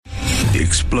The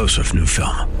explosive new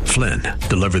film, Flynn,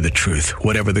 deliver the truth,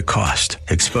 whatever the cost,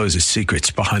 exposes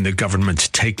secrets behind the government's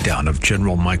takedown of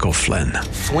General Michael Flynn.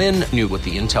 Flynn knew what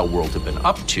the intel world had been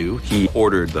up to. He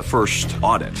ordered the first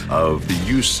audit of the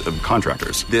use of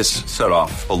contractors. This set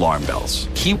off alarm bells.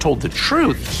 He told the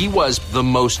truth. He was the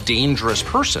most dangerous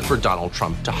person for Donald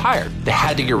Trump to hire. They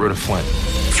had to get rid of Flynn.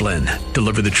 Flynn,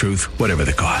 deliver the truth, whatever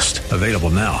the cost. Available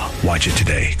now. Watch it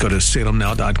today. Go to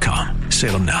salemnow.com.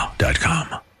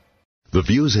 salemnow.com. The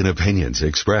views and opinions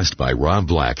expressed by Rob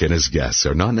Black and his guests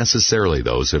are not necessarily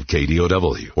those of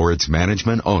KDOW or its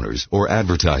management, owners, or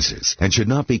advertisers, and should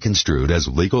not be construed as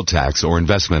legal, tax, or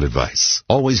investment advice.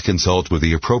 Always consult with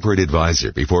the appropriate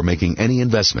advisor before making any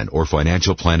investment or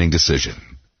financial planning decision.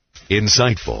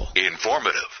 Insightful,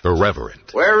 informative,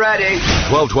 irreverent. We're ready.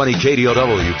 1220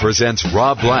 KDOW presents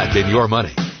Rob Black and Your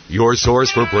Money. Your source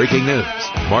for breaking news,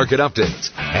 market updates,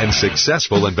 and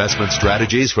successful investment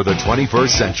strategies for the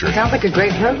 21st century. Sounds like a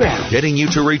great program. Getting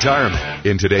you to retirement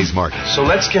in today's market. So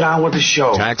let's get on with the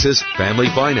show. Taxes,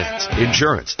 family finance,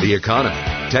 insurance, the economy,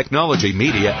 technology,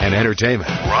 media, and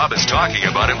entertainment. Rob is talking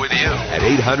about it with you at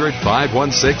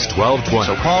 800-516-1220.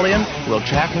 So call in, we'll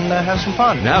chat and have some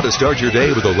fun. Now to start your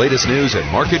day with the latest news and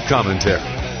market commentary.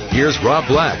 Here's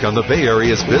Rob Black on the Bay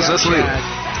Area's business leader,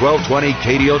 1220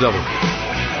 KDOW.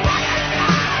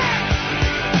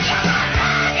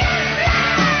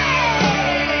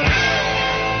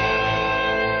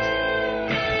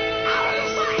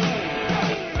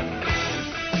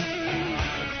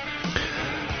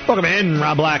 Welcome in,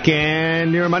 Rob Black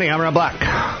and Your Money. I'm Rob Black.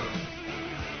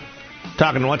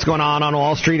 Talking what's going on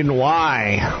Wall Street and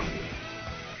why.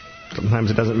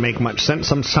 Sometimes it doesn't make much sense.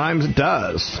 Sometimes it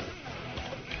does.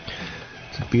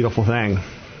 It's a beautiful thing.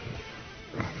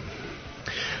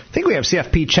 I think we have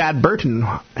CFP Chad Burton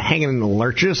hanging in the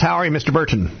lurches. How are you, Mr.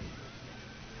 Burton?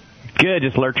 Good,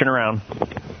 just lurching around.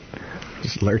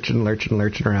 Just lurching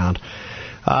around.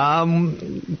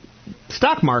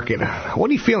 Stock market, what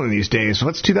are you feeling these days?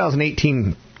 What's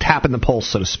 2018 tapping the pulse,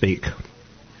 so to speak?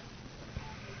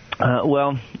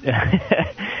 Well,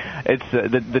 it's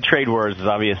the trade wars is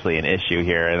obviously an issue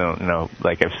here. I don't know,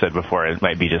 like I've said before, it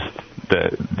might be just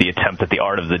the attempt at the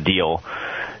art of the deal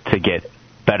to get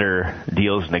better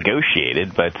deals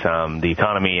negotiated, but the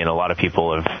economy and a lot of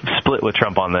people have split with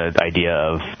Trump on the idea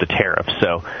of the tariffs.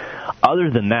 So other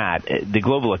than that, the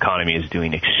global economy is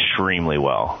doing extremely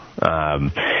well.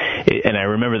 And I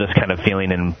remember this kind of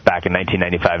feeling back in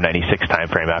 1995-96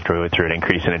 timeframe after we went through an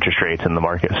increase in interest rates and the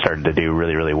market started to do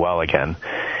really, really well again.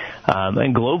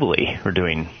 And globally, we're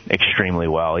doing extremely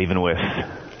well, even with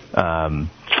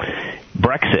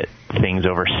Brexit. Things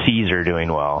overseas are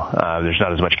doing well. There's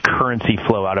not as much currency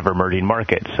flow out of emerging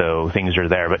markets, so things are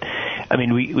there. But, I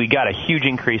mean, we got a huge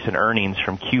increase in earnings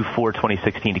from Q4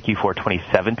 2016 to Q4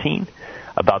 2017,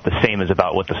 about the same as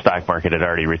about what the stock market had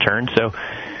already returned. So,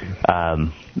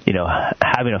 having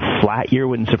a flat year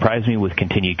wouldn't surprise me with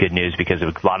continued good news because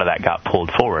a lot of that got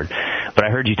pulled forward. But I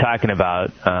heard you talking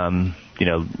about,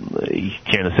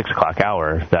 here in the 6 o'clock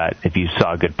hour, that if you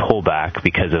saw a good pullback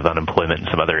because of unemployment and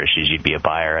some other issues, you'd be a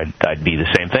buyer. I'd be the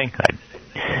same thing. I'd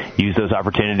use those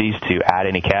opportunities to add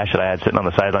any cash that I had sitting on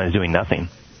the sidelines doing nothing.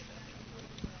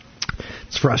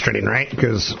 It's frustrating, right?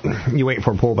 Because you wait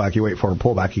for a pullback, you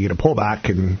get a pullback,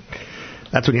 and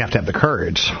that's when you have to have the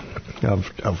courage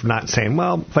of not saying,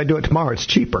 well, if I do it tomorrow, it's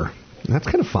cheaper. And that's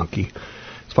kind of funky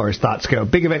as far as thoughts go.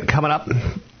 Big event coming up.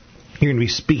 You're going to be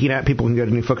speaking at. People can go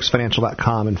to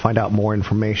newfocusfinancial.com and find out more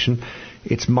information.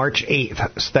 It's March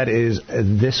 8th, so that is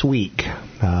this week.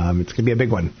 It's going to be a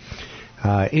big one.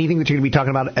 Anything that you're going to be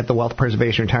talking about at the Wealth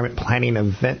Preservation Retirement Planning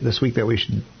event this week that we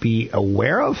should be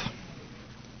aware of?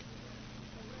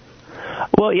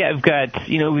 Well, yeah, I've got,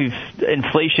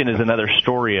 inflation is another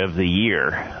story of the year.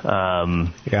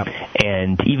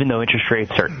 And even though interest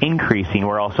rates are increasing,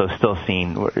 we're also still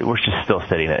we're just still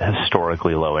sitting at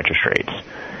historically low interest rates.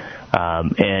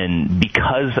 And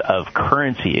because of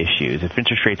currency issues, if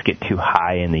interest rates get too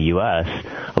high in the U.S.,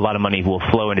 a lot of money will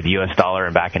flow into the U.S. dollar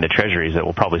and back into treasuries that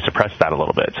will probably suppress that a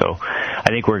little bit. So I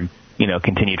think we're,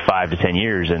 continued 5 to 10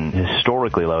 years in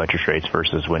historically low interest rates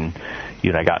versus when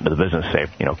you and I got into the business, say,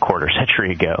 quarter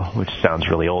century ago, which sounds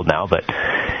really old now, but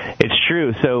it's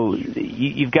true. So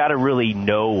you've got to really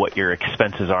know what your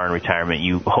expenses are in retirement.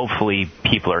 Hopefully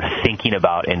people are thinking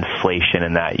about inflation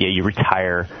and that. Yeah, you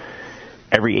retire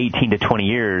every 18 to 20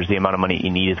 years, the amount of money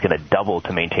you need is going to double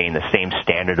to maintain the same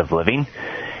standard of living.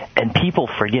 And people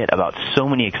forget about so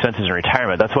many expenses in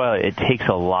retirement. That's why it takes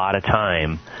a lot of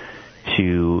time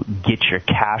to get your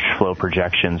cash flow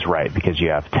projections right, because you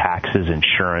have taxes,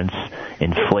 insurance,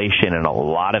 inflation, and a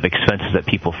lot of expenses that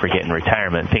people forget in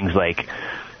retirement. Things like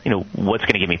what's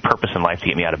going to give me purpose in life to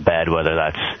get me out of bed, whether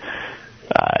that's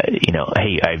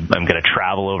hey, I'm going to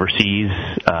travel overseas.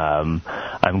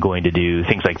 I'm going to do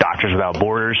things like Doctors Without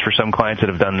Borders for some clients that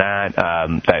have done that.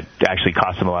 That actually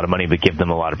cost them a lot of money, but give them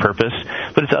a lot of purpose.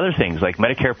 But it's other things like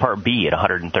Medicare Part B at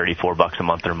 $134 a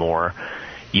month or more.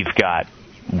 You've got,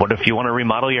 what if you want to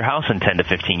remodel your house in 10 to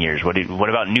 15 years? What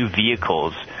about new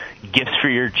vehicles, gifts for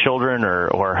your children,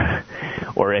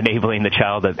 or enabling the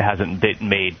child that hasn't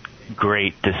made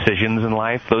great decisions in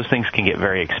life? Those things can get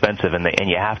very expensive, and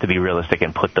you have to be realistic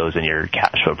and put those in your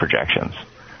cash flow projections.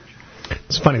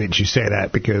 It's funny that you say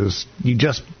that, because you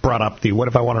just brought up the what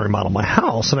if I want to remodel my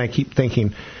house, and I keep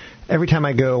thinking every time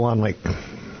I go on like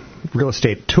real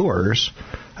estate tours,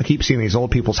 I keep seeing these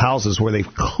old people's houses where they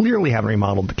clearly haven't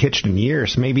remodeled the kitchen in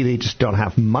years. Maybe they just don't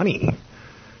have money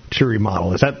to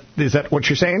remodel. Is that what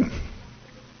you're saying?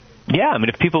 Yeah, I mean,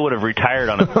 if people would have retired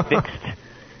on a fixed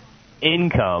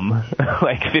income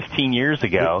like 15 years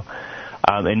ago,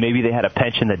 and maybe they had a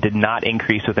pension that did not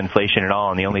increase with inflation at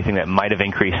all, and the only thing that might have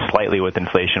increased slightly with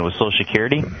inflation was Social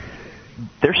Security,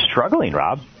 they're struggling,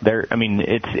 Rob. They're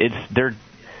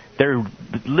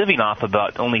living off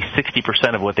about only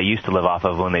 60% of what they used to live off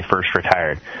of when they first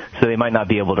retired. So they might not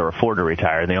be able to afford to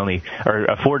retire, or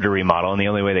afford to remodel, and the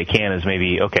only way they can is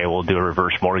maybe, okay, we'll do a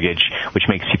reverse mortgage, which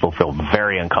makes people feel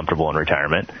very uncomfortable in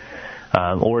retirement.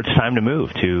 Or it's time to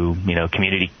move to,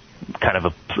 community kind of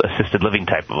a assisted living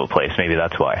type of a place. Maybe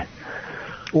that's why.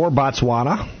 Or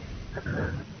Botswana.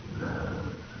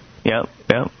 Yeah,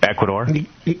 Ecuador.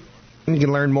 You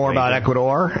can learn more about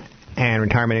Ecuador and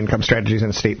retirement income strategies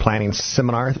and estate planning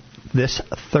seminar this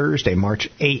Thursday, March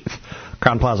 8th,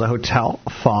 Crown Plaza Hotel,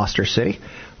 Foster City.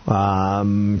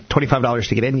 $25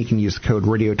 to get in. You can use the code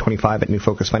radio25 at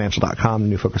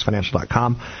newfocusfinancial.com,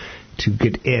 newfocusfinancial.com. To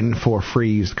get in for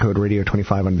free, use the code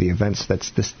radio25 under the events. That's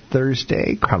this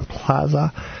Thursday, Crown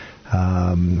Plaza.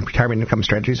 Retirement income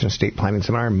strategies and estate planning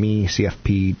seminar. Me,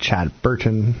 CFP, Chad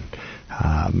Burton,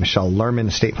 Michelle Lerman,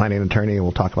 estate planning attorney.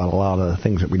 We'll talk about a lot of the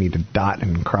things that we need to dot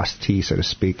and cross the T, so to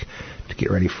speak, to get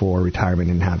ready for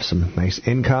retirement and have some nice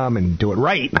income and do it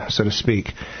right, so to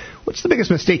speak. What's the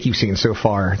biggest mistake you've seen so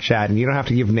far, Chad? And you don't have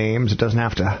to give names. It doesn't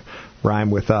have to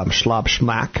rhyme with schlob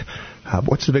schmack.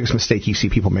 What's the biggest mistake you see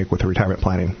people make with retirement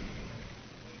planning?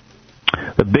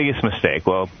 The biggest mistake?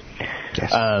 Well,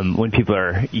 yes. When people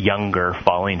are younger,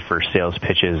 falling for sales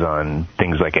pitches on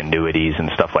things like annuities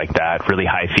and stuff like that, really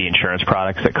high-fee insurance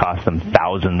products that cost them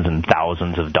thousands and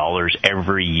thousands of dollars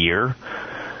every year,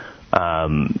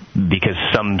 because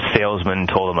some salesman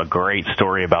told them a great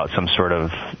story about some sort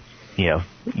of,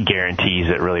 guarantees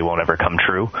that really won't ever come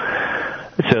true.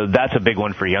 So that's a big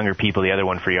one for younger people. The other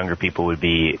one for younger people would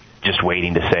be just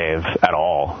waiting to save at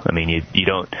all. I mean, you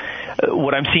don't.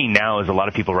 What I'm seeing now is a lot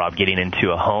of people, Rob, getting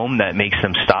into a home that makes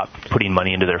them stop putting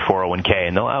money into their 401k,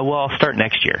 and they'll, I'll start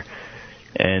next year.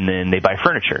 And then they buy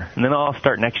furniture, and then I'll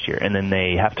start next year. And then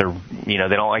they have to, they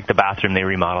don't like the bathroom, they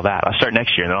remodel that. I'll start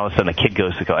next year. And then all of a sudden a kid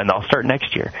goes to go, and I'll start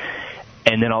next year.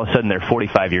 And then all of a sudden they're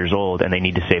 45 years old, and they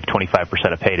need to save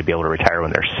 25% of pay to be able to retire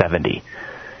when they're 70.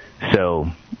 So,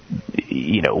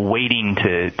 waiting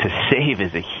to save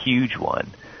is a huge one.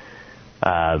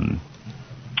 And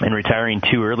retiring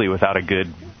too early without a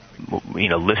good,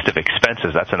 list of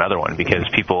expenses, that's another one, because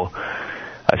people,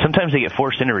 sometimes they get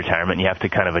forced into retirement, and you have to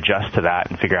kind of adjust to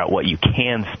that and figure out what you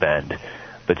can spend.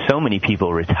 But so many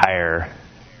people retire,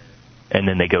 and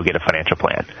then they go get a financial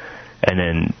plan, and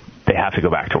then they have to go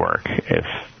back to work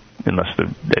unless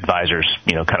the advisor's,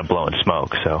 kind of blowing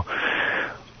smoke. So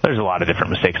there's a lot of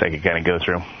different mistakes I could kind of go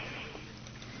through.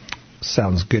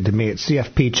 Sounds good to me. It's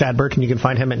CFP Chad Burton. You can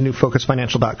find him at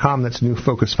newfocusfinancial.com. That's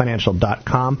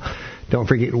newfocusfinancial.com. Don't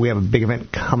forget, we have a big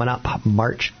event coming up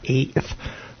March 8th,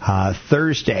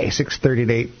 Thursday, 6:30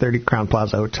 to 8:30, Crown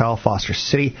Plaza Hotel, Foster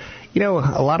City. A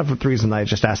lot of the reason I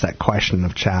just asked that question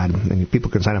of Chad, and people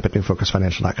can sign up at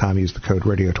newfocusfinancial.com, use the code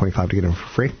radio25 to get them for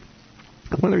free.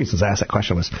 One of the reasons I asked that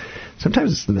question was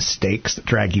sometimes it's the mistakes that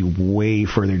drag you way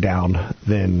further down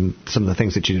than some of the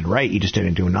things that you did right. You just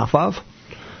didn't do enough of.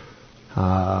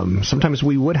 Sometimes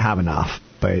we would have enough,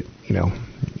 but, you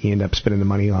end up spending the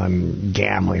money on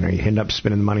gambling, or you end up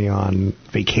spending the money on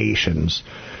vacations.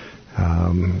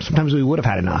 Sometimes we would have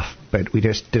had enough, but we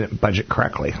just didn't budget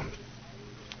correctly.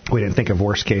 We didn't think of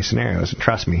worst-case scenarios, and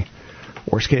trust me,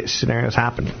 worst-case scenarios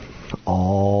happen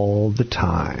all the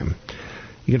time.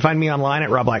 You can find me online at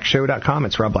robblackshow.com.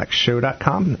 It's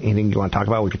robblackshow.com. Anything you want to talk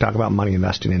about, we can talk about money,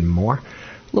 investing, and more. A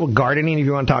little gardening if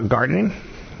you want to talk gardening.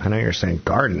 I know you're saying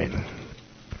gardening.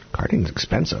 Gardening's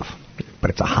expensive,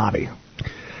 but it's a hobby.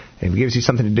 If it gives you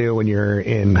something to do when you're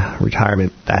in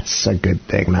retirement, that's a good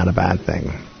thing, not a bad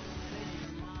thing.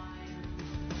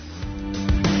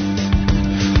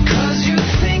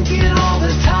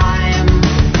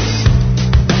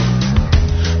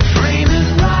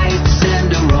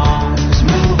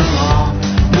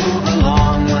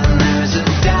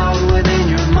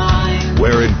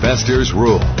 Investors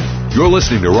rule. You're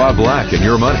listening to Rob Black and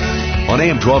Your Money on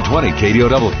AM 1220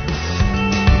 KDOW.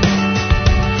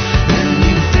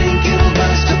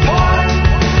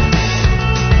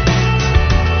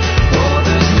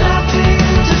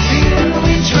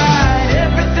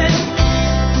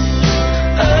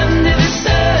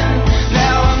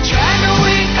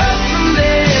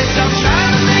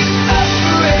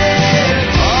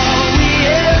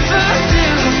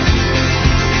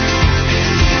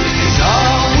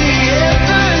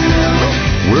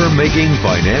 Making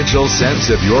financial sense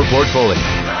of your portfolio.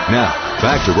 Now,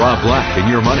 back to Rob Black and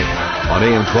Your Money on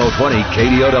AM 1220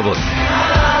 KDOW.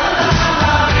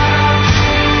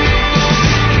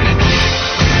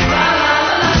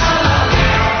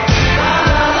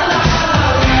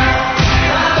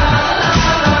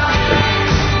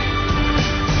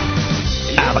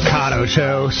 Avocado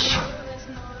toast.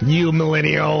 You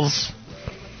millennials.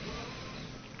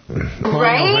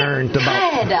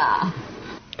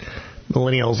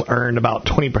 Millennials earned about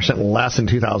 20% less in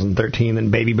 2013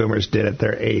 than baby boomers did at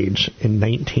their age in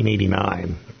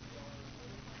 1989.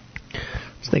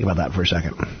 Let's think about that for a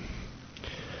second.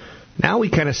 Now we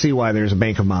kind of see why there's a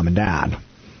bank of mom and dad.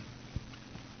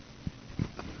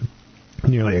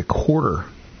 Nearly a quarter,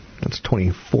 that's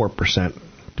 24%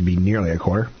 to be nearly a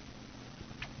quarter,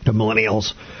 of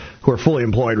millennials who are fully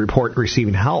employed report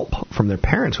receiving help from their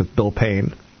parents with bill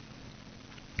paying.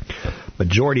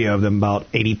 Majority of them,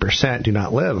 about 80%, do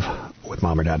not live with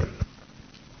mom or dad,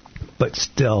 but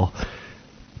still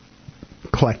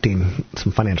collecting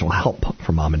some financial help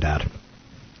from mom and dad.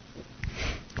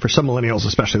 For some millennials,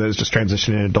 especially those just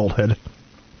transitioning in adulthood,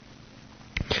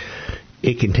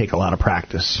 it can take a lot of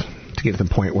practice to get to the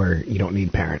point where you don't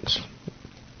need parents.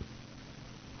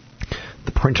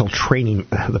 The parental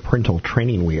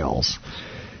training wheels.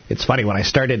 It's funny, when I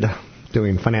started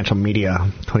doing financial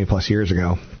media 20 plus years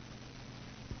ago,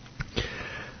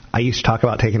 I used to talk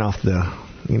about taking off the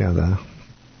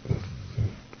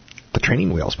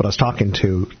training wheels, but I was talking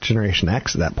to Generation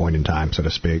X at that point in time, so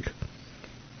to speak.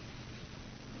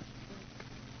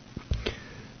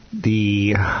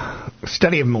 The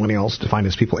study of millennials, defined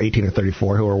as people 18 to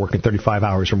 34 who are working 35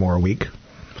 hours or more a week.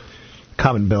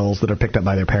 Common bills that are picked up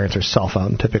by their parents are cell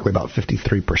phone, typically about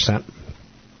 53%.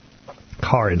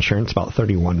 Car insurance, about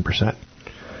 31%.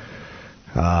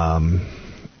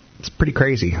 It's pretty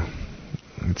crazy.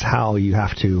 It's how you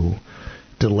have to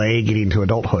delay getting to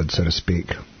adulthood, so to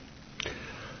speak.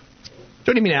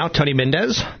 Joining me now, Tony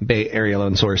Mendez,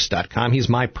 BayAreaLoanSource.com. He's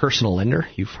my personal lender.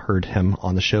 You've heard him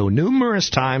on the show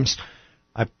numerous times.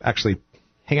 I actually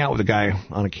hang out with the guy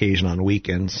on occasion on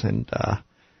weekends and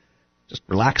just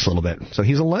relax a little bit. So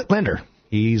he's a lender.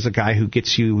 He's a guy who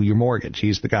gets you your mortgage.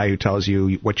 He's the guy who tells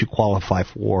you what you qualify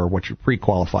for, what you're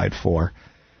pre-qualified for.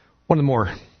 One of the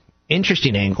more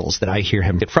interesting angles that I hear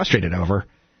him get frustrated over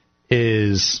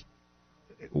is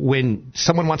when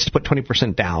someone wants to put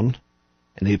 20% down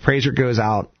and the appraiser goes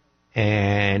out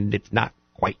and it's not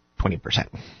quite 20%.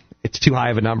 It's too high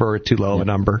of a number or too low of a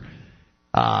number.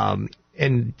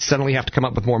 And suddenly you have to come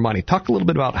up with more money. Talk a little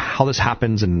bit about how this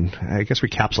happens and I guess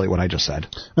recapitulate what I just said.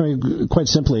 I mean, quite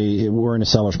simply, we're in a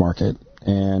seller's market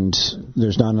and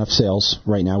there's not enough sales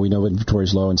right now. We know inventory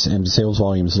is low and sales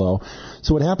volume is low.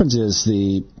 So what happens is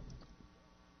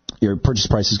your purchase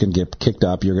price is going to get kicked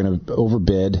up. You're going to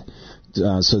overbid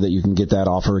so that you can get that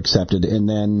offer accepted. And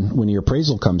then when your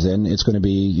appraisal comes in, it's going to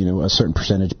be a certain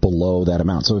percentage below that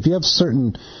amount. So if you have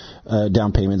certain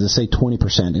down payment, let's say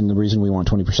 20%, and the reason we want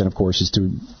 20%, of course, is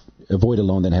to avoid a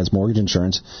loan that has mortgage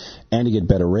insurance and to get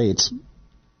better rates,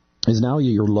 is now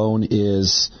your loan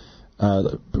is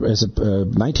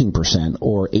 19%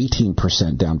 or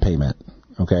 18% down payment.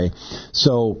 Okay,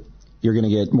 so you're going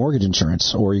to get mortgage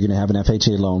insurance, or you're going to have an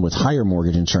FHA loan with higher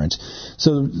mortgage insurance.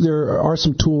 So there are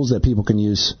some tools that people can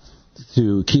use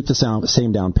to keep the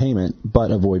same down payment but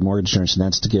avoid mortgage insurance, and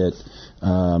that's to get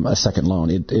a second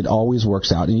loan. It always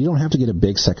works out, and you don't have to get a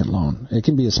big second loan. It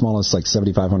can be as small as like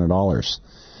 $7,500,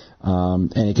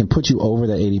 and it can put you over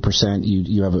that 80%.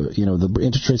 You have the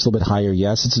interest rate's a little bit higher.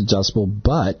 Yes, it's adjustable,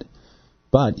 but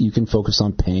you can focus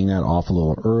on paying that off a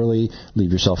little early,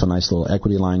 leave yourself a nice little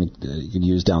equity line you can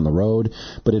use down the road.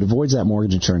 But it avoids that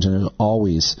mortgage insurance, and there's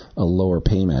always a lower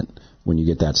payment when you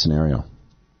get that scenario.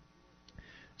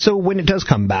 So when it does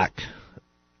come back,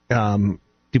 do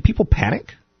people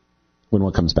panic? When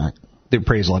what comes back? The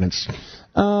appraisal, and it's...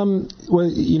 Well,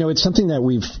 it's something that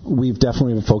we've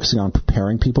definitely been focusing on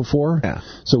preparing people for. Yeah.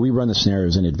 So we run the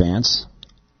scenarios in advance.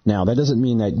 Now, that doesn't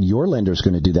mean that your lender is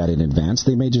going to do that in advance.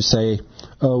 They may just say,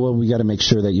 oh, well, we got to make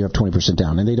sure that you have 20%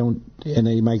 down. And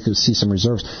they might see some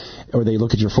reserves. or they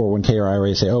look at your 401k or IRA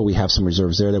and say, oh, we have some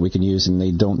reserves there that we can use, and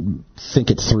they don't think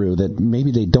it through that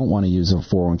maybe they don't want to use a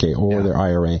 401k or their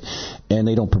IRA, and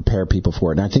they don't prepare people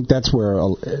for it. And I think that's where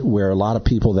a lot of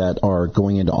people that are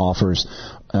going into offers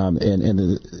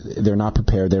and they're not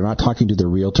prepared. They're not talking to their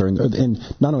realtor, and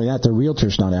not only that, their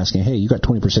realtor's not asking, hey, you got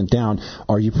 20% down.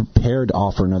 Are you prepared to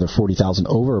offer another $40,000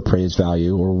 over appraised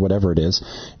value or whatever it is?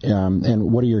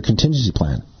 And what are your contingency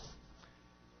plan?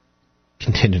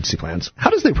 Contingency plans.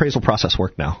 How does the appraisal process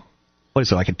work now? What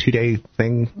is it, like a 2-day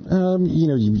thing?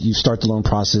 You start the loan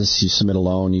process, you submit a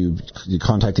loan, you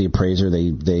contact the appraiser,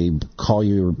 they call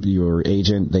your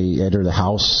agent, they enter the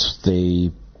house,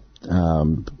 they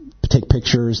take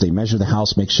pictures, they measure the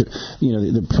house, make sure,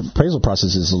 the appraisal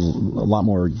process is a lot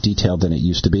more detailed than it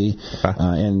used to be. Okay.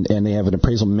 And they have an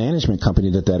appraisal management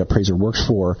company that appraiser works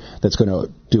for that's going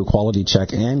to do a quality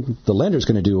check, and the lender's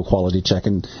going to do a quality check.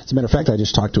 And as a matter of fact, I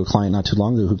just talked to a client not too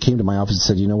long ago who came to my office and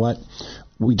said, you know what?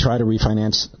 We tried to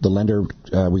refinance the lender.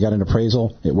 We got an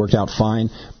appraisal. It worked out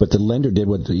fine. But the lender did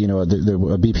what, a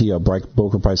BP, a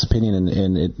broker price opinion,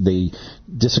 and they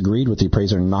disagreed with the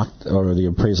appraiser or the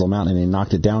appraisal amount, and they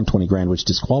knocked it down $20,000, which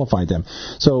disqualified them.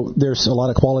 So there's a lot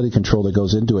of quality control that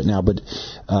goes into it now. But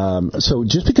so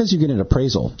just because you get an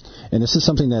appraisal, and this is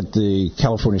something that the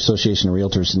California Association of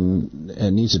Realtors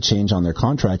needs to change on their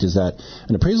contract, is that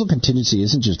an appraisal contingency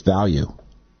isn't just value.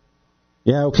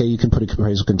 Yeah, okay, you can put an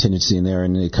appraisal contingency in there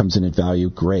and it comes in at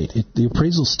value, great. The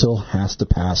appraisal still has to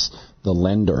pass the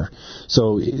lender.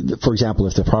 So, for example,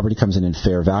 if the property comes in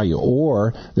fair value,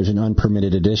 or there's an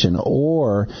unpermitted addition,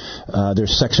 or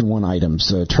there's Section 1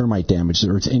 items, termite damage,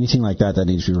 or anything like that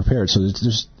needs to be repaired. So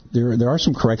there are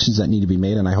some corrections that need to be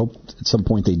made, and I hope at some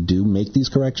point they do make these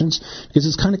corrections, because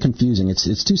it's kind of confusing.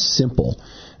 It's too simple.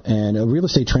 And a real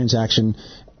estate transaction,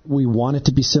 we want it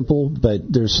to be simple,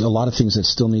 but there's a lot of things that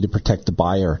still need to protect the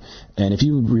buyer. And if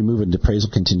you remove an appraisal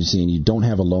contingency and you don't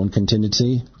have a loan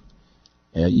contingency,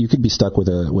 you could be stuck with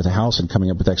a house and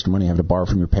coming up with extra money, having to borrow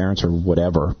from your parents or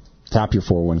whatever. Tap your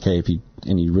 401k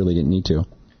and you really didn't need to.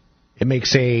 It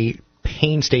makes a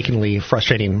painstakingly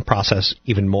frustrating process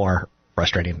even more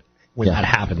frustrating when that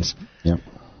happens. Yeah.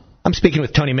 I'm speaking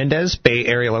with Tony Mendez,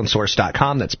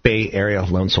 BayAreaLoanSource.com. That's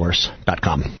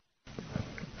BayAreaLoanSource.com.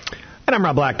 And I'm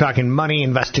Rob Black, talking money,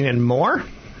 investing, and more.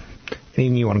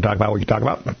 Anything you want to talk about, we can talk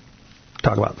about.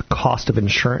 Talk about the cost of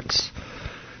insurance.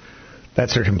 That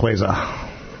certainly plays a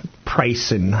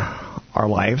price in our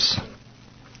lives.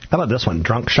 How about this one?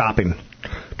 Drunk shopping.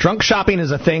 Drunk shopping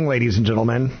is a thing, ladies and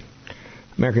gentlemen.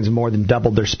 Americans have more than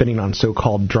doubled their spending on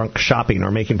so-called drunk shopping,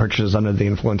 or making purchases under the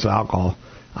influence of alcohol.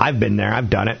 I've been there. I've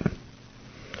done it.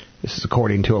 This is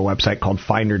according to a website called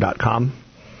Finder.com.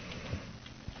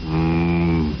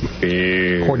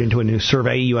 According to a new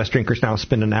survey, U.S. drinkers now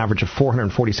spend an average of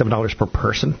 $447 per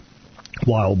person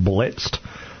while blitzed,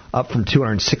 up from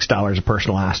 $206 a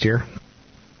person last year.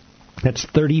 That's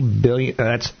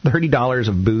 $30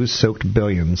 of booze-soaked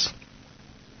billions.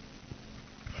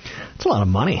 That's a lot of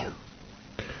money.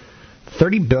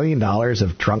 $30 billion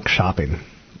of drunk shopping.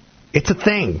 It's a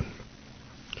thing.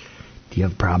 Do you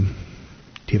have a problem?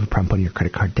 Do you have a problem putting your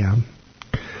credit card down?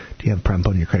 Do you have a problem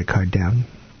putting your credit card down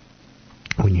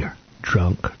when you're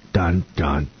drunk? Dun,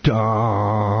 dun,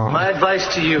 dun. My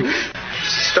advice to you,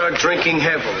 start drinking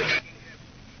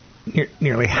heavily.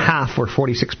 Nearly half, or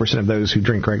 46% of those who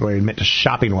drink regularly, admit to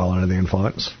shopping while under the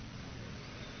influence.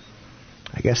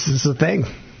 I guess this is a thing.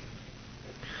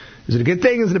 Is it a good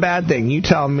thing? Is it a bad thing? You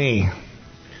tell me.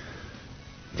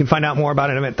 You can find out more about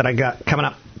an event that I got coming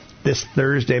up this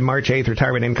Thursday, March 8th,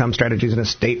 Retirement Income Strategies and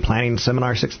Estate Planning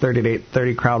Seminar, 6:30 to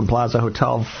 8:30, Crowne Plaza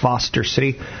Hotel, Foster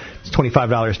City. It's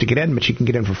 $25 to get in, but you can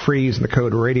get in for free using the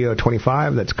code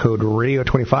RADIO25. That's code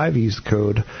RADIO25. Use the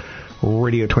code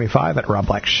RADIO25 at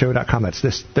robblackshow.com. That's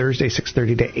this Thursday,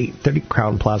 6:30 to 8:30,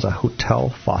 Crowne Plaza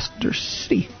Hotel, Foster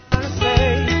City.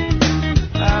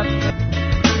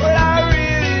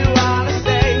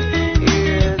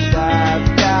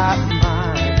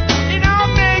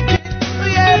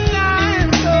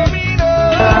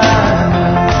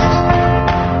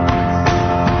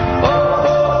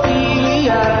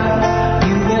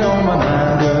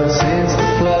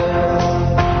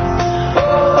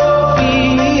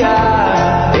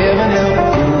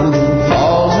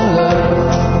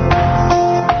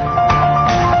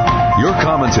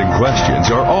 And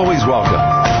questions are always welcome.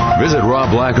 Visit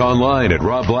Rob Black online at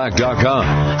robblack.com.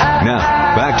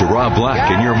 Now, back to Rob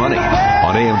Black and Your Money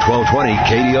on AM 1220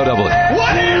 KDOW.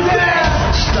 What is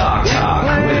that? Stock Talk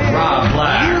with Rob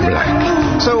Black.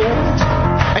 So,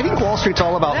 I think Wall Street's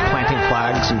all about planting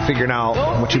flags and figuring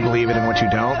out what you believe in and what you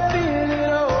don't.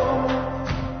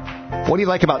 What do you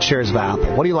like about shares of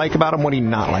Apple? What do you like about them? What do you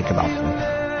not like about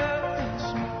them?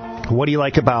 What do you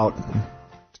like about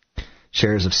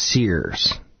shares of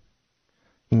Sears?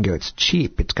 You can go, it's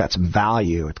cheap, it's got some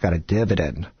value, it's got a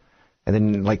dividend. And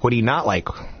then, like, what do you not like?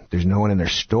 There's no one in their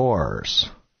stores.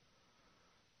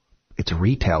 It's a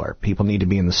retailer. People need to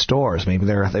be in the stores. Maybe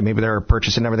they're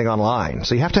purchasing everything online.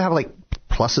 So you have to have, like,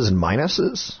 pluses and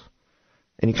minuses.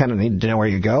 And you kind of need to know where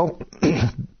you go.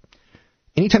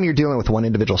 Anytime you're dealing with one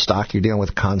individual stock, you're dealing with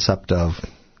the concept of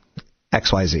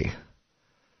XYZ.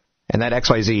 And that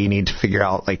XYZ, you need to figure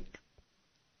out, like,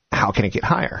 how can it get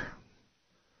higher?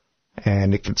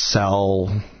 And it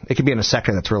could be in a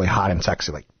sector that's really hot and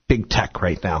sexy, like big tech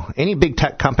right now. Any big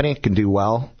tech company can do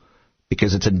well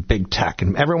because it's in big tech.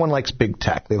 And everyone likes big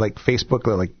tech. They like Facebook,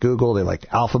 they like Google, they like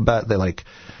Alphabet, they like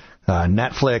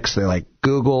Netflix, they like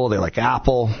Google, they like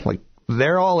Apple. Like,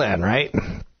 they're all in, right?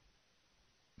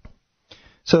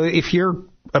 So if you're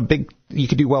you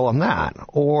could do well on that.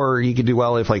 Or you could do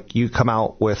well if, like, you come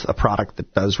out with a product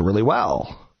that does really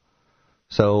well.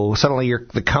 So suddenly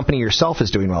the company yourself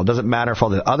is doing well. It doesn't matter if all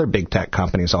the other big tech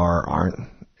companies aren't.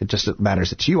 It just matters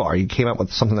that you are. You came up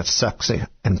with something that's sexy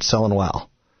and selling well.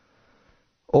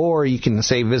 Or you can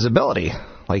say visibility.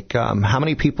 Like, how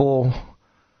many people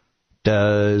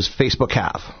does Facebook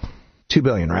have? 2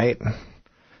 billion, right?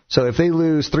 So if they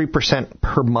lose 3%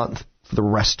 per month for the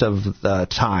rest of the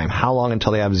time, how long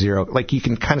until they have zero? Like, you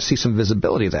can kind of see some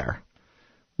visibility there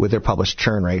with their published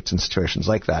churn rates and situations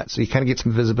like that. So you kind of get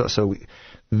some visibility. So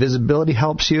visibility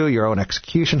helps you. Your own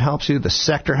execution helps you. The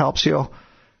sector helps you.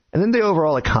 And then the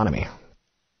overall economy.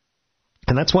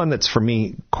 And that's one that's, for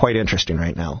me, quite interesting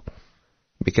right now.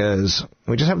 Because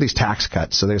we just have these tax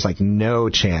cuts, so there's, like, no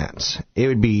chance. It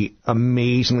would be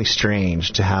amazingly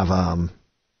strange to have a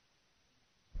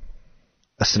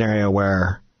scenario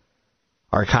where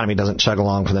our economy doesn't chug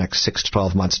along for the next 6 to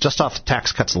 12 months, just off the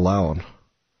tax cuts alone.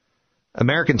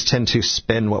 Americans tend to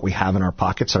spend what we have in our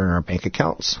pockets or in our bank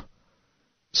accounts.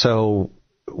 So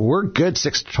we're good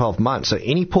 6 to 12 months. So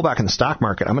any pullback in the stock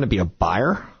market, I'm going to be a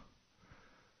buyer.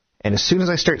 And as soon as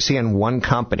I start seeing one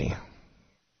company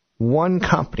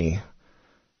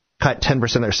cut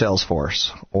 10% of their sales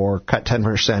force, or cut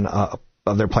 10%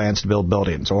 of their plans to build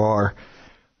buildings, or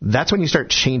that's when you start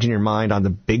changing your mind on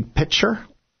the big picture.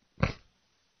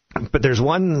 But there's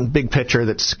one big picture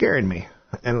that's scaring me,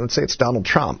 and let's say it's Donald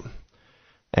Trump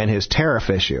and his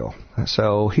tariff issue.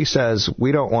 So he says,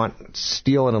 we don't want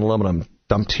steel and aluminum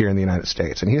dumped here in the United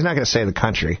States. And he's not going to say the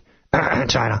country,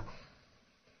 China.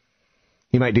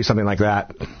 He might do something like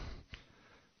that.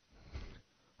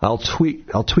 I'll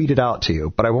tweet it out to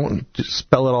you, but I won't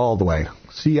spell it all the way.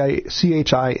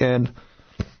 CHIN.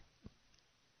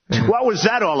 What was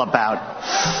that all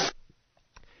about?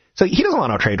 So he doesn't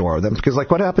want a trade war with them, because, like,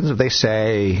 what happens if they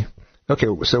say, okay,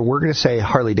 so we're going to say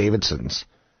Harley Davidsons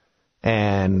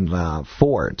and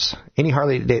Fords. Any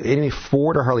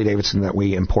Ford or Harley Davidson that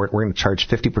we import, we're going to charge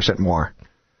 50% more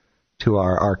to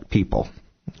our people.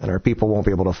 And our people won't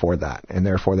be able to afford that, and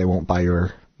therefore they won't buy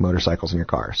your motorcycles and your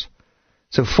cars.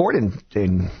 So Ford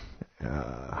and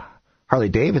Harley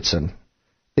Davidson,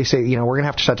 they say, we're going to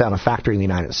have to shut down a factory in the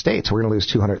United States. We're going to lose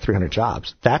 200, 300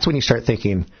 jobs. That's when you start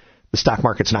thinking the stock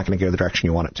market's not going to go the direction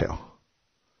you want it to.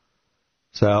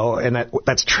 So, and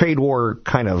that's trade war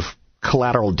kind of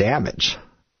collateral damage.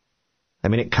 I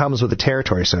mean, it comes with the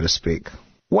territory, so to speak.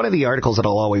 One of the articles that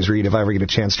I'll always read if I ever get a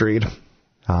chance to read,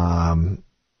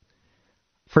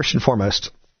 first and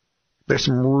foremost, there's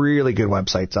some really good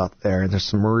websites out there. There's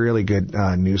some really good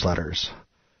newsletters.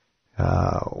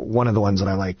 One of the ones that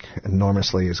I like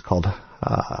enormously is called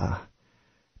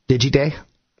DigiDay.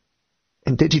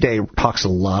 And DigiDay talks a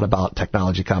lot about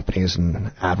technology companies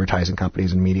and advertising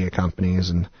companies and media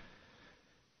companies. And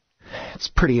it's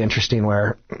pretty interesting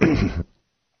where,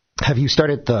 have you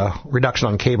started the reduction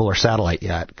on cable or satellite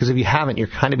yet? Because if you haven't, you're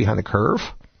kind of behind the curve.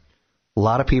 A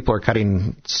lot of people are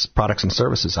cutting products and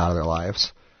services out of their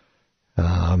lives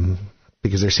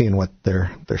because they're seeing what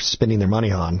they're spending their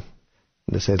money on.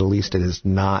 And to say the least, it is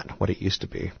not what it used to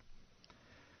be.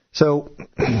 So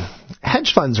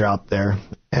hedge funds are out there,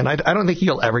 and I don't think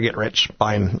you'll ever get rich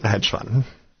buying a hedge fund.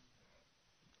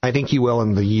 I think you will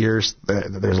in the years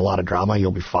that there's a lot of drama.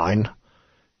 You'll be fine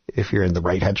if you're in the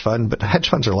right hedge fund. But hedge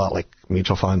funds are a lot like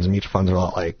mutual funds, and mutual funds are a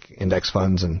lot like index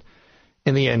funds. And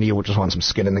in the end, you just want some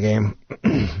skin in the game.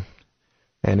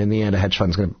 And in the end, a hedge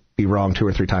fund's going to be wrong 2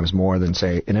 or 3 times more than,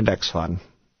 say, an index fund.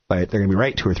 But they're going to be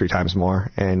right 2 or 3 times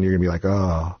more, and you're going to be like,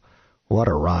 oh, what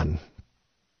a run.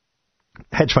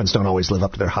 Hedge funds don't always live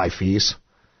up to their high fees.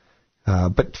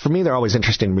 But for me, they're always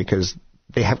interesting because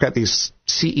they have got these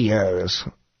CEOs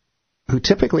who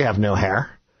typically have no hair,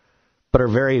 but are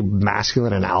very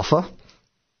masculine and alpha.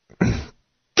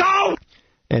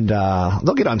 And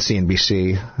they'll get on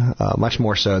CNBC much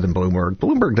more so than Bloomberg.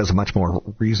 Bloomberg does a much more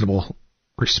reasonable,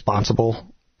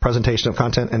 responsible presentation of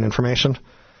content and information.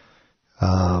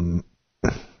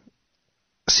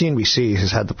 CNBC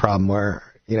has had the problem where,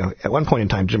 at one point in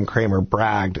time, Jim Cramer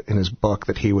bragged in his book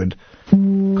that he would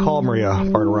call Maria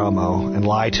Bartiromo and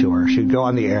lie to her. She would go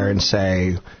on the air and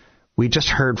say, we just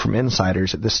heard from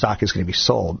insiders that this stock is going to be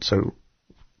sold. So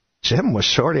Jim was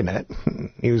shorting it.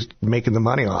 He was making the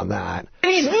money on that.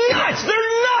 He's nuts!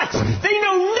 They're nuts! They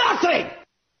know nothing!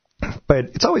 But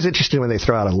it's always interesting when they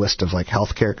throw out a list of like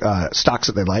healthcare stocks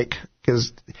that they like,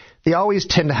 because they always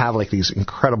tend to have like these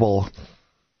incredible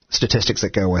statistics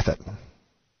that go with it.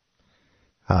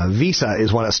 Visa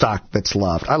is one stock that's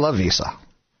loved. I love Visa.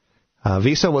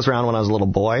 Visa was around when I was a little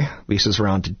boy. Visa's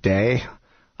around today.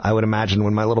 I would imagine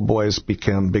when my little boys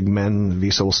become big men,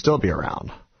 Visa will still be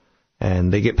around.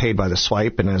 And they get paid by the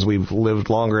swipe, and as we've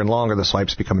lived longer and longer, the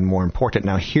swipe's becoming more important.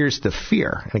 Now, here's the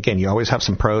fear. And again, you always have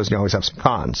some pros and you always have some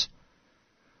cons.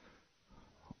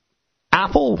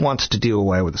 Apple wants to do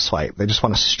away with the swipe. They just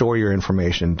want to store your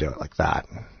information and do it like that,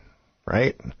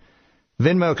 right?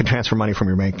 Venmo can transfer money from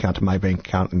your bank account to my bank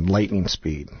account in lightning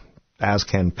speed, as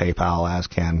can PayPal, as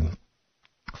can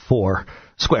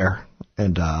Square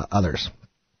and others.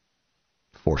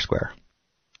 Foursquare.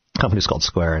 The company's called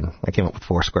Square, and I came up with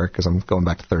Foursquare because I'm going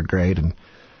back to third grade and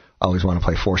I always want to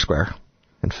play Foursquare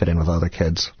and fit in with other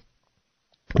kids,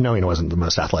 knowing it wasn't the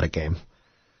most athletic game.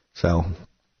 So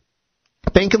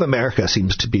Bank of America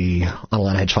seems to be on a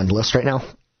lot of hedge fund lists right now.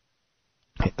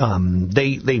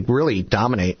 They really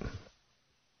dominate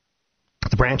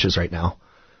the branches right now.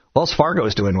 Wells Fargo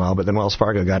is doing well, but then Wells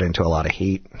Fargo got into a lot of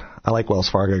heat. I like Wells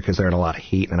Fargo because they're in a lot of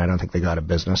heat, and I don't think they go out of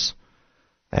business.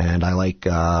 And I like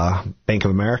Bank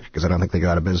of America because I don't think they go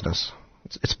out of business.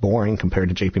 It's boring compared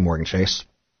to J.P. Morgan Chase.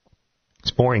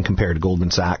 It's boring compared to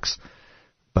Goldman Sachs.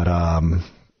 But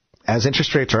as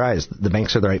interest rates rise, the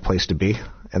banks are the right place to be,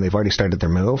 and they've already started their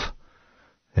move.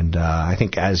 And I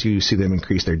think as you see them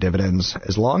increase their dividends,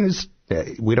 as long as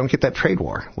we don't get that trade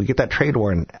war, we get that trade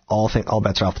war and all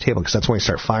bets are off the table, because that's when we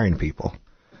start firing people.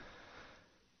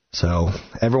 So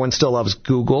everyone still loves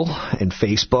Google and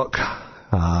Facebook.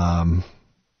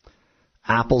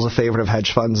 Apple's a favorite of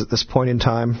hedge funds at this point in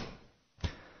time.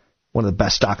 One of the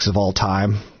best stocks of all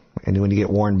time. And when you get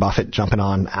Warren Buffett jumping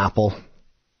on Apple,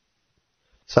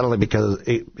 suddenly because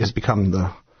it has become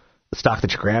the stock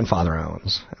that your grandfather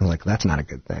owns. And like, that's not a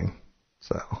good thing.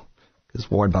 So, because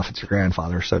Warren Buffett's your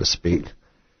grandfather, so to speak.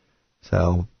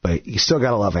 So, but you still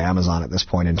got to love Amazon at this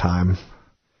point in time.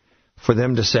 For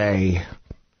them to say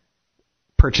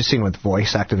purchasing with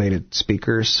voice-activated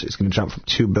speakers is going to jump from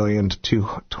 $2 billion to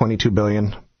 $22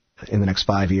 billion in the next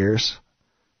 5 years.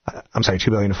 I'm sorry,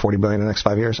 $2 billion to $40 billion in the next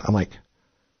 5 years. I'm like,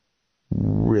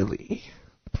 really?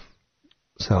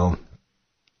 So,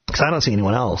 because I don't see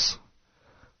anyone else.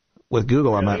 With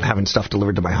Google, I'm not having stuff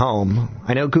delivered to my home.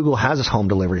 I know Google has its home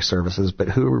delivery services, but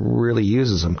who really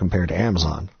uses them compared to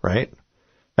Amazon, right?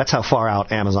 That's how far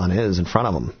out Amazon is in front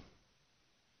of them.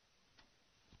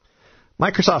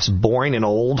 Microsoft's boring and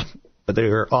old, but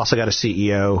they've also got a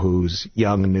CEO who's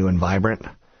young and new and vibrant.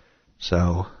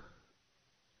 So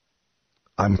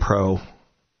I'm pro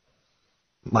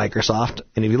Microsoft.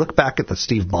 And if you look back at the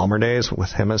Steve Ballmer days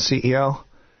with him as CEO,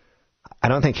 I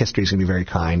don't think history's going to be very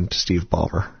kind to Steve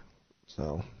Ballmer.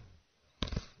 So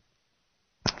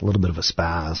a little bit of a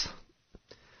spaz.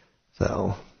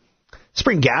 So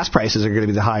spring gas prices are going to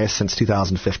be the highest since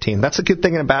 2015. That's a good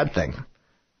thing and a bad thing.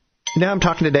 Now I'm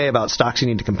talking today about stocks you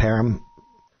need to compare them.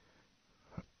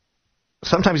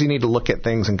 Sometimes you need to look at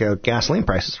things and go, gasoline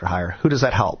prices are higher. Who does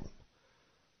that help?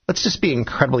 Let's just be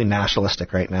incredibly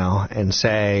nationalistic right now and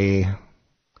say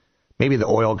maybe the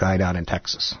oil guy down in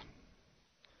Texas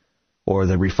or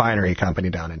the refinery company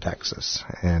down in Texas,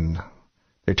 and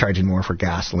they're charging more for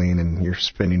gasoline and you're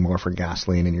spending more for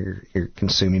gasoline and you're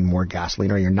consuming more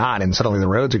gasoline, or you're not, and suddenly the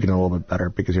roads are getting a little bit better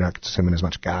because you're not consuming as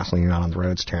much gasoline, you're not on the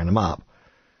roads tearing them up.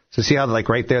 So see how, like,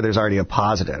 right there's already a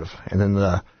positive. And then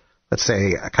let's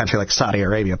say a country like Saudi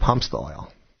Arabia pumps the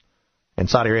oil. And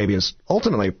Saudi Arabia is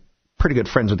ultimately pretty good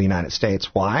friends with the United States.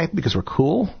 Why? Because we're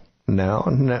cool? No.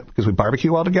 Because we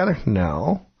barbecue well together?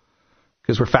 No.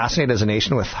 Because we're fascinated as a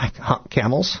nation with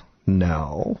camels?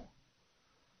 No.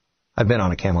 I've been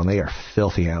on a camel, and they are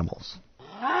filthy animals.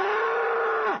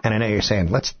 And I know you're saying,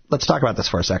 let's talk about this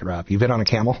for a second, Rob. You've been on a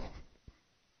camel?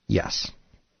 Yes.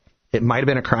 It might have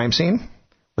been a crime scene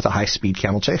with a high-speed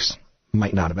camel chase.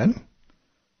 Might not have been,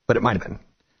 but it might have been.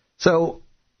 So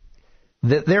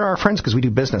they're our friends because we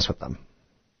do business with them.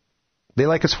 They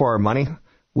like us for our money.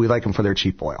 We like them for their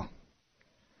cheap oil.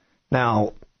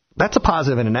 Now, that's a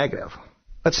positive and a negative.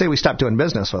 Let's say we stop doing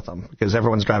business with them because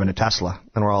everyone's driving a Tesla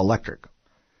and we're all electric.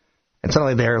 And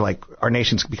suddenly they're like, our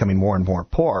nation's becoming more and more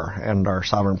poor, and our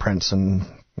sovereign prince and,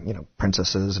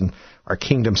 princesses and our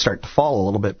kingdoms start to fall a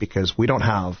little bit because we don't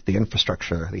have the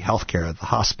infrastructure, the healthcare, the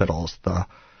hospitals, the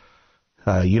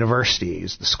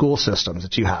universities, the school systems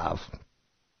that you have.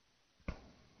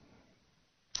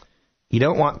 You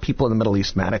don't want people in the Middle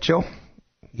East mad at you.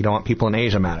 You don't want people in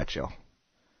Asia mad at you.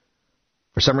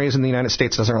 For some reason, the United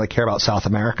States doesn't really care about South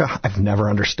America. I've never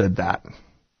understood that.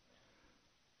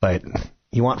 But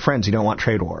you want friends. You don't want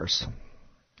trade wars.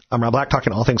 I'm Rob Black,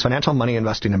 talking all things financial, money,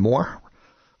 investing, and more.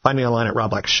 Find me online at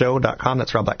robblackshow.com.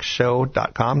 That's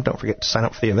robblackshow.com. Don't forget to sign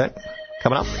up for the event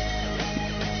coming up.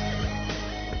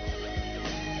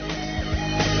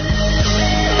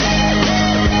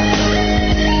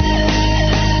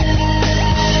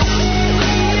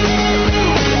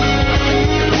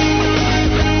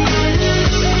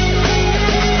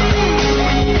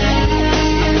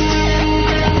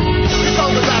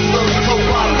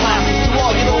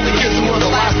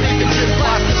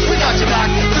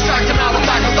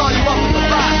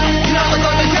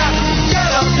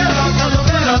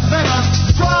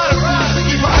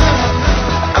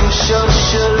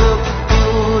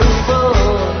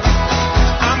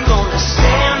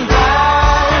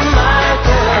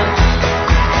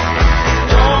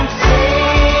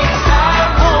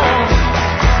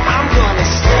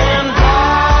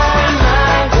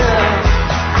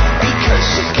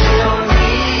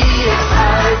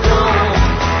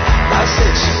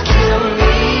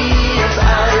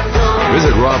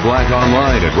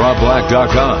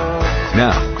 RobBlack.com.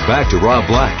 Now, back to Rob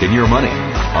Black and Your Money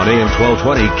on AM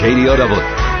 1220 KDOW.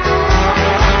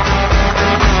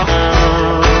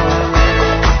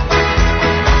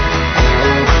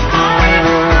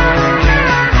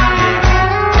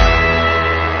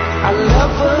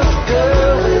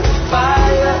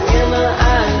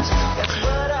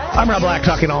 I'm Rob Black,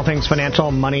 talking all things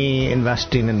financial, money,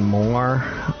 investing, and more.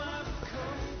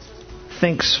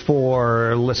 Thanks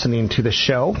for listening to the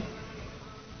show.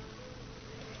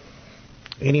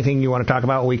 Anything you want to talk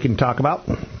about, we can talk about.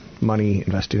 Money,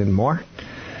 investing, and more.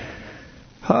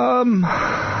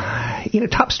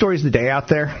 Top stories of the day out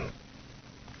there.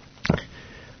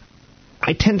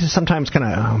 I tend to sometimes kind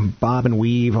of bob and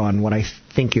weave on what I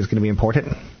think is going to be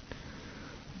important.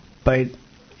 But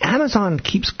Amazon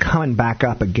keeps coming back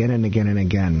up again and again and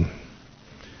again.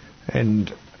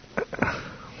 And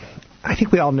I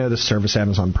think we all know the service,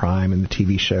 Amazon Prime, and the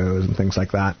TV shows and things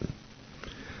like that.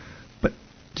 But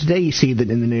today you see that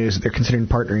in the news that they're considering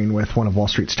partnering with one of Wall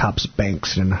Street's top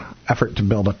banks in an effort to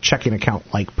build a checking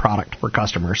account-like product for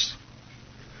customers.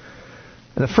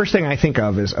 And the first thing I think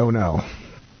of is, oh no,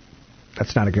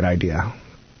 that's not a good idea.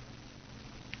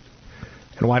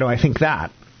 And why do I think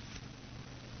that?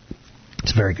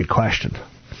 It's a very good question.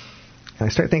 And I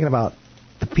start thinking about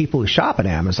the people who shop at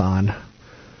Amazon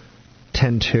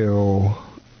tend to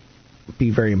be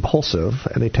very impulsive,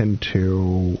 and they tend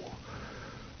to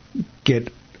get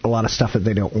a lot of stuff that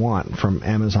they don't want from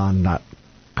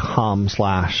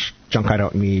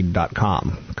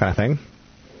Amazon.com/junkidontneed.com kind of thing.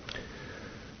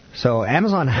 So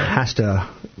Amazon has to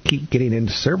keep getting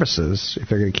into services if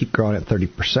they're going to keep growing at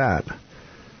 30%.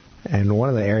 And one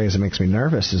of the areas that makes me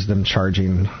nervous is them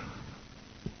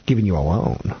giving you a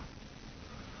loan.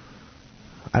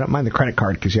 I don't mind the credit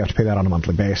card because you have to pay that on a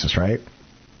monthly basis, right?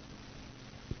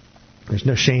 There's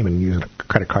no shame in using a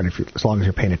credit card as long as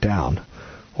you're paying it down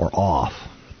or off.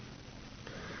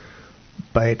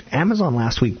 But Amazon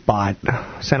last week bought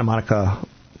Santa Monica,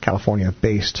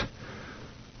 California-based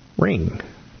Ring.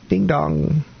 Ding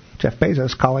dong, Jeff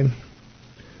Bezos calling.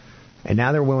 And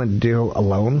now they're willing to do a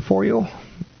loan for you.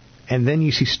 And then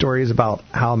you see stories about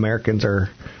how Americans are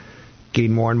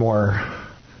getting more and more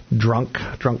drunk.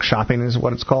 Drunk shopping is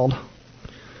what it's called.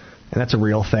 And that's a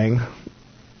real thing.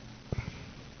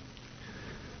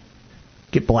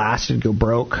 Get blasted, go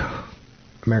broke.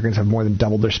 Americans have more than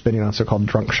doubled their spending on so-called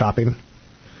drunk shopping.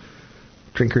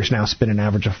 Drinkers now spend an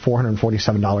average of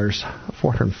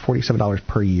 $447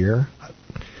 per year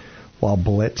while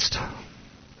blitzed.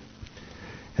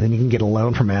 And then you can get a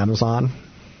loan from Amazon.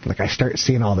 Like, I start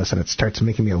seeing all this, and it starts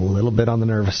making me a little bit on the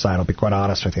nervous side, I'll be quite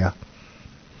honest with you.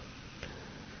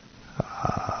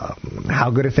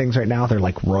 How good are things right now? They're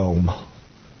like Rome.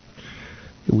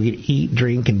 We can eat,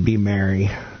 drink, and be merry.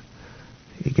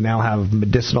 You can now have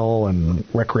medicinal and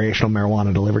recreational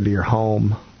marijuana delivered to your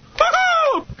home.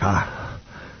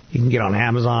 You can get on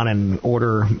Amazon and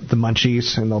order the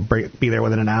munchies, and they'll be there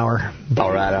within an hour.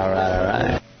 All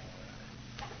right.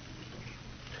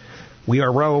 We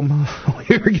are Rome.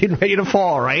 We're getting ready to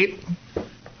fall, right?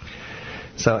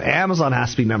 So Amazon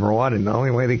has to be number one, and the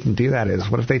only way they can do that is,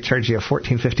 what if they charge you a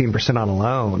 14-15% on a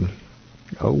loan?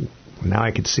 Oh, now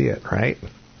I can see it, right?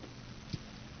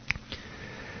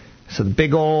 So the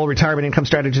big old retirement income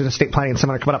strategies and estate planning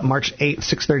seminar coming up March 8th,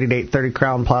 6:30 to 8:30,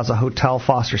 Crown Plaza Hotel,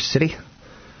 Foster City.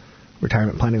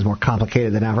 Retirement planning is more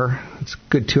complicated than ever. It's a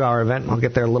good 2-hour event. I'll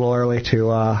get there a little early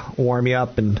to warm you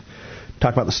up and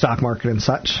talk about the stock market and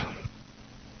such.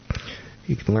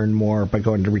 You can learn more by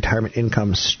going to Retirement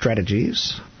Income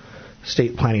Strategies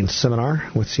Estate Planning Seminar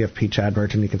with CFP Chad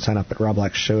Burton. You can sign up at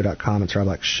robblackshow.com. It's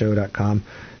robblackshow.com.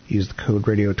 Use the code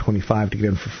radio25 to get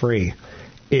in for free.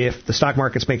 If the stock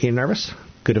market's making you nervous,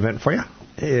 good event for you.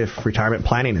 If retirement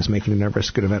planning is making you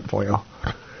nervous, good event for you.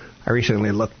 I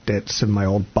recently looked at some of my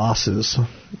old boss's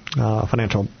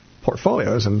financial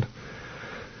portfolios, and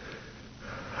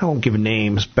I won't give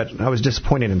names, but I was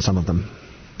disappointed in some of them,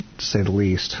 to say the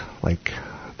least. Like,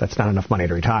 that's not enough money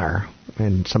to retire,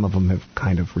 and some of them have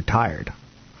kind of retired.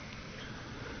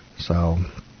 So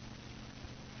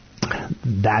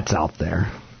that's out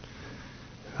there.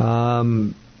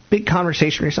 Big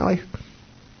conversation recently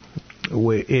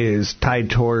is tied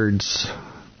towards,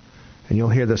 and you'll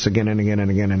hear this again and again and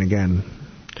again and again,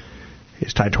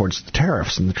 is tied towards the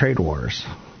tariffs and the trade wars.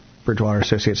 Bridgewater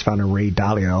Associates founder Ray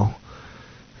Dalio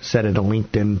said in a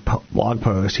LinkedIn blog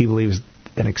post he believes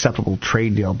an acceptable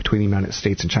trade deal between the United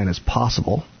States and China is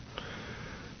possible.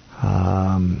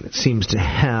 It seems to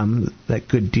him that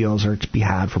good deals are to be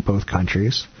had for both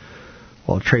countries.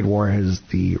 While a trade war has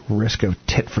the risk of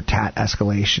tit-for-tat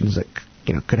escalations that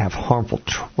could have harmful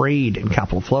trade and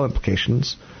capital flow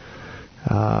implications,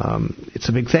 it's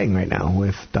a big thing right now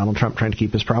with Donald Trump trying to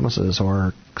keep his promises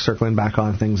or circling back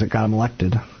on things that got him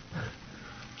elected.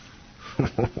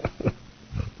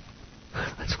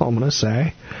 That's all I'm going to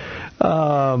say.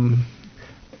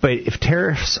 But if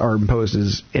tariffs are imposed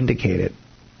as indicated,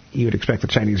 you would expect the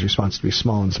Chinese response to be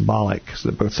small and symbolic, so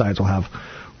that both sides will have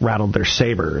rattled their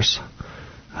sabers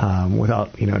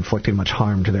without inflicting much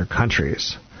harm to their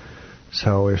countries.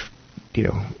 So if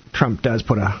Trump does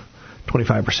put a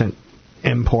 25%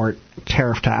 import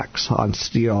tariff tax on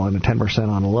steel and a 10%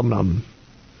 on aluminum,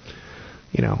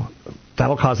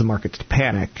 that'll cause the markets to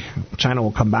panic. China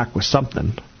will come back with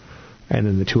something, and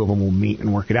then the two of them will meet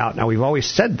and work it out. Now, we've always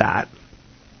said that,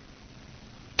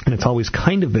 and it's always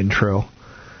kind of been true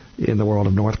in the world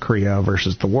of North Korea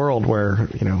versus the world where,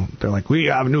 they're like, we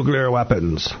have nuclear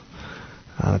weapons.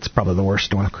 That's probably the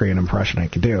worst North Korean impression I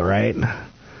could do, right?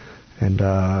 And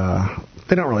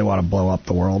they don't really want to blow up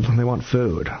the world. They want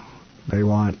food. They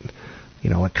want,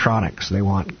 electronics. They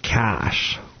want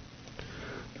cash.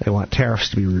 They want tariffs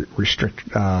to be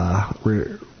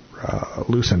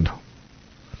loosened.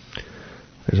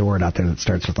 There's a word out there that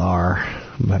starts with R,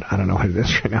 but I don't know what it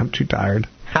is right now. I'm too tired.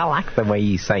 I like the way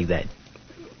you say that.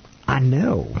 I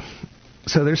know.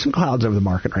 So there's some clouds over the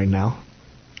market right now.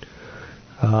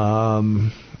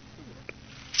 The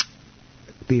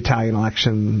Italian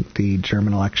election, the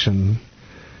German election,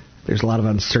 there's a lot of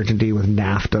uncertainty with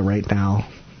NAFTA right now.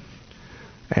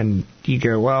 And you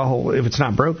go, well, if it's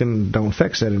not broken, don't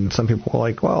fix it. And some people are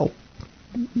like, well,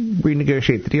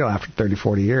 renegotiate the deal after 30,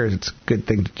 40 years. It's a good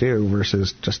thing to do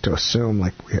versus just to assume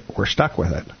like we're stuck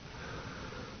with it.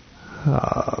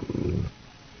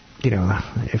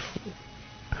 If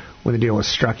when the deal was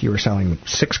struck, you were selling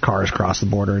 6 cars across the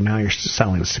border, and now you're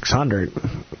selling 600.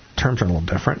 Terms are a little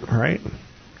different, right?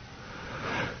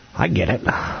 I get it.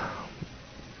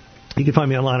 You can find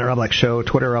me online at Rob Black Show,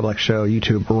 Twitter, Rob Black Show,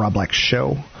 YouTube, Rob Black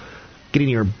Show. Getting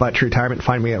your butt to retirement,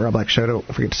 find me at Rob Black Show. Don't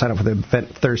forget to sign up for the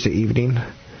event Thursday evening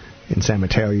in San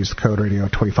Mateo. Use the code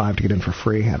radio25 to get in for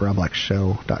free at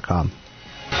robblackshow.com.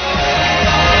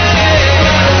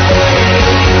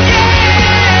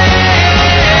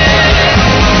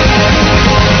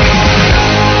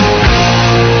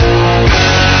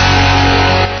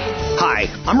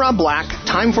 I'm Rob Black.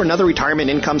 Time for another Retirement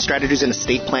Income Strategies and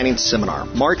Estate Planning Seminar.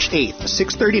 March 8th,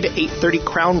 6:30 to 8:30,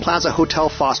 Crown Plaza Hotel,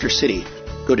 Foster City.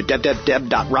 Go to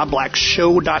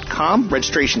www.robblackshow.com.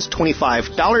 Registration's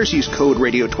 $25. Use code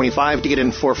radio25 to get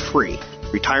in for free.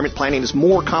 Retirement planning is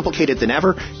more complicated than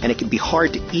ever, and it can be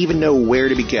hard to even know where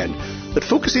to begin. But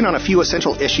focusing on a few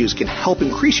essential issues can help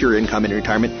increase your income in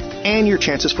retirement and your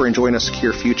chances for enjoying a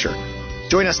secure future.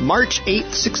 Join us March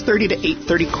 8th, 6:30 to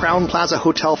 8:30, Crown Plaza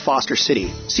Hotel, Foster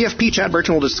City. CFP Chad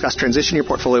Burton will discuss transitioning your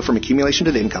portfolio from accumulation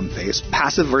to the income phase,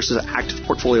 passive versus active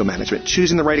portfolio management,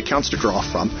 choosing the right accounts to draw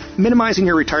from, minimizing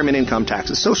your retirement income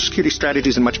taxes, Social Security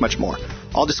strategies, and much, much more.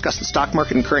 I'll discuss the stock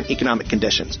market and current economic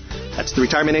conditions. That's the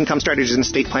Retirement Income Strategies and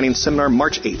Estate Planning Seminar,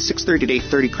 March 8th, 6:30 to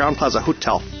 8:30, Crown Plaza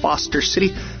Hotel, Foster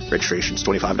City. Registration's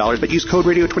 $25, but use code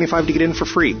radio25 to get in for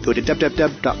free. Go to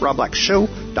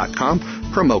www.robblackshow.com,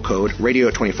 promo code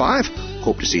radio25.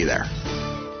 Hope to see you there.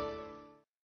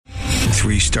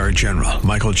 3-star General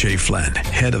Michael J. Flynn,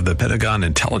 head of the Pentagon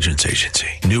Intelligence Agency,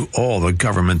 knew all the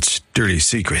government's dirty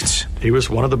secrets. He was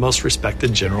one of the most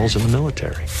respected generals in the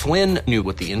military. Flynn knew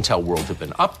what the intel world had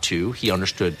been up to. He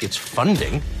understood its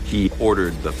funding. He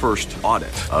ordered the first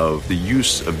audit of the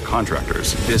use of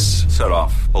contractors. This set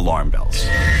off alarm bells.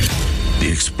 The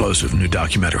explosive new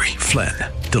documentary, Flynn,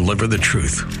 Deliver the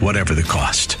Truth, Whatever the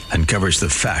Cost, uncovers the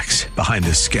facts behind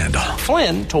this scandal.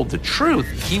 Flynn told the truth.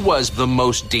 He was the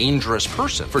most dangerous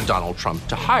person for Donald Trump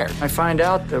to hire. I find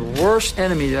out the worst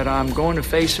enemy that I'm going to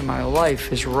face in my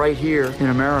life is right here in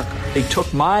America. They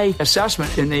took my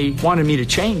assessment and they wanted me to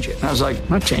change it. And I was like, I'm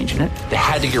not changing it. They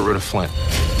had to get rid of Flynn.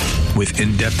 With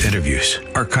in-depth interviews,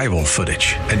 archival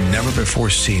footage, and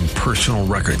never-before-seen personal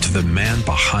records of the man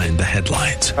behind the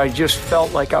headlines. I just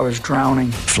felt like I was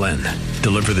drowning. Flynn,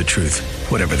 Deliver the Truth,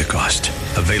 Whatever the Cost.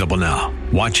 Available now.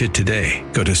 Watch it today.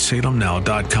 Go to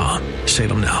salemnow.com.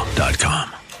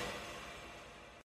 salemnow.com.